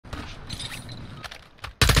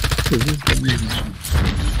Oh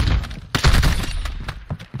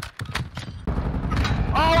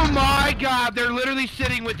my god, they're literally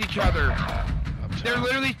sitting with each other. They're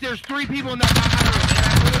literally, there's 3 people in that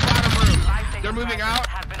bottom room, They're moving out.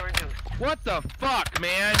 What the fuck,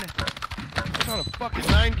 man? It's on a fucking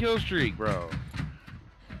 9-kill streak, bro.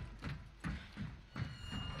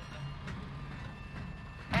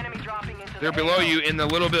 They're below you in the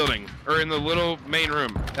little building, or in the little main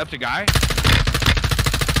room. That's a guy.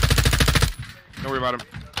 Don't worry about him.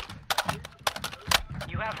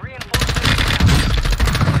 You have reinforcements.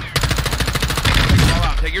 Take them all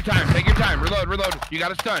out. Take your time. Take your time. Reload. Reload. You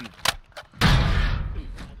got a stun.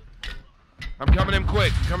 I'm coming in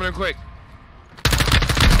quick. Coming in quick.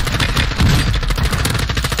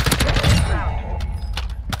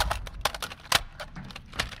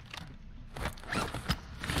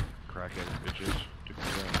 Crackhead bitches. Took my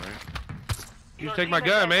gun, right? You just take my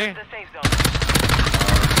gun, man.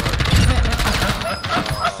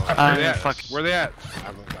 Where they at? Where they at?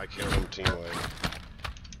 I killed him teamway.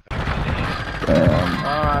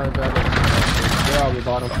 Alright, brother. Yeah, we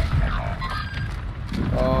bought him.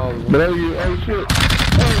 Oh, below you. Oh shit.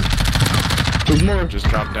 Oh. There's more. Just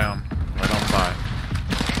drop down. Right on by.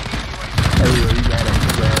 Oh yeah, you got him.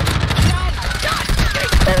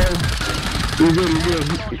 Oh. He's good, he's good.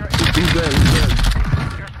 He's dead, he's dead.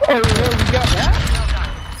 oh, you got that?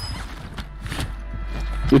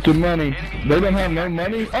 Get your money. They don't have no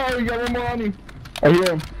money. Oh, you got one more on you. I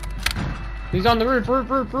hear him. He's on the roof.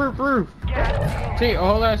 Team,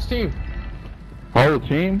 whole ass team. Whole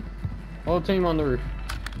team? Whole team on the roof.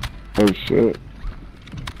 Oh shit.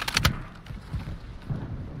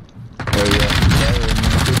 Oh yeah.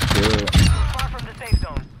 Good shit. Far from the safe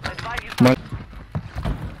zone. Advise you.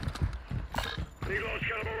 Reload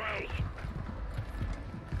cannibal rounds.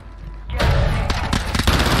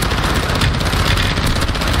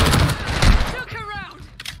 Look around.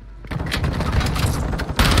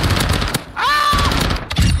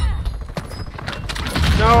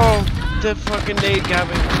 No, the fucking nade got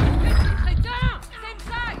me.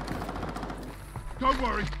 Don't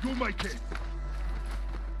worry, you'll make it.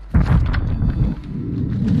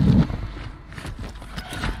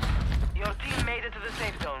 Your team made it to the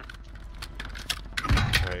safe zone.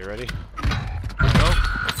 Are you ready? Nope.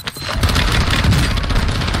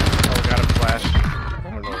 Oh, got a flash. I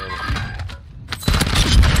don't know.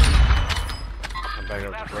 I'm back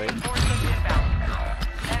up to plate. Reinforcements inbound.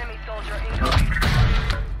 Enemy soldier incoming.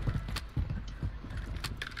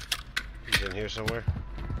 He's in here somewhere.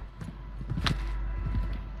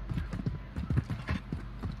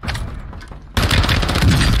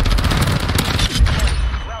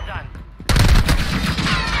 Well done.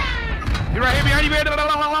 You're right here behind you, man. On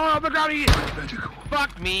the ground.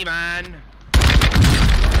 Fuck me, man.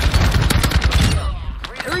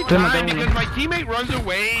 Every time, because my teammate runs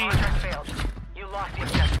away. Contract failed. You lost the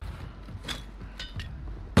objective.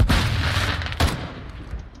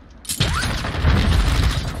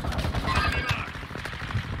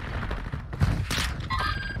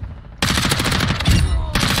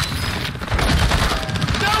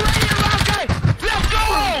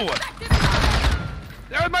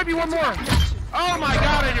 There might be one more. Oh my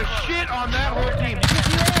god, I just shit on that whole team.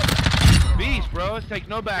 Beast, bro. Let's take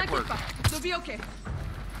no backward. They'll be okay.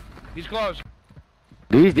 He's close.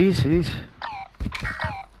 These.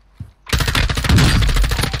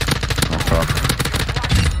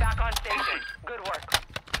 Back on station. Good work.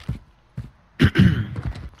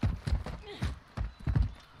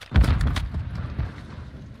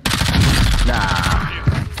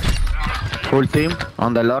 Full team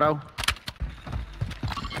on the lotto.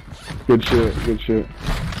 Good shit.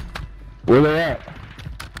 Where they at?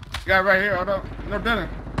 Guy right here. Oh no dinner.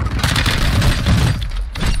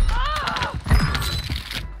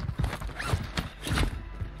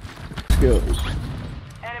 Skills.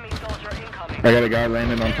 Enemy soldier incoming. I got a guy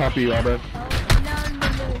landing on top of you, Aldo.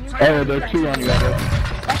 Oh, there's 2 on you, Aldo.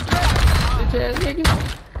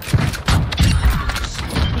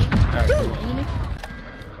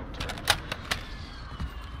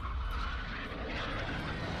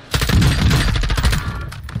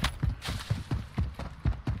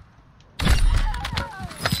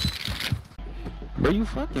 Bro, you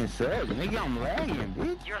fucking suck, nigga. I'm lagging,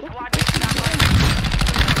 bitch. Your squad is back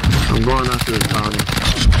on. I'm going after the Tommy.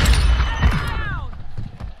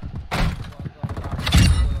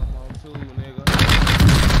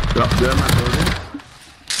 They're in my building.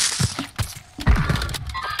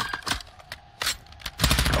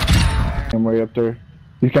 I'm way up there.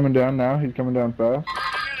 He's coming down now. He's coming down fast.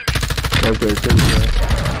 Right there.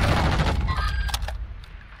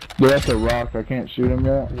 Dude, that's a rock. I can't shoot him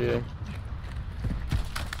yet. Yeah.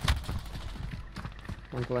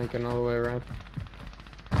 I'm flanking all the way around.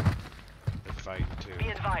 They're fighting too. Be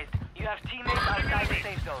advised, you have teammates outside the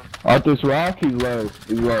safe zone. Off this rock, he's low.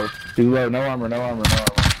 He's low. He's low. No armor, no armor, no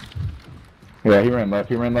armor. Yeah, he ran left.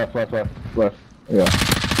 He ran left. Yeah,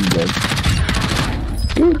 he's dead.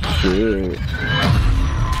 Good shit.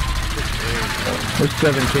 There's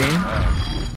 17.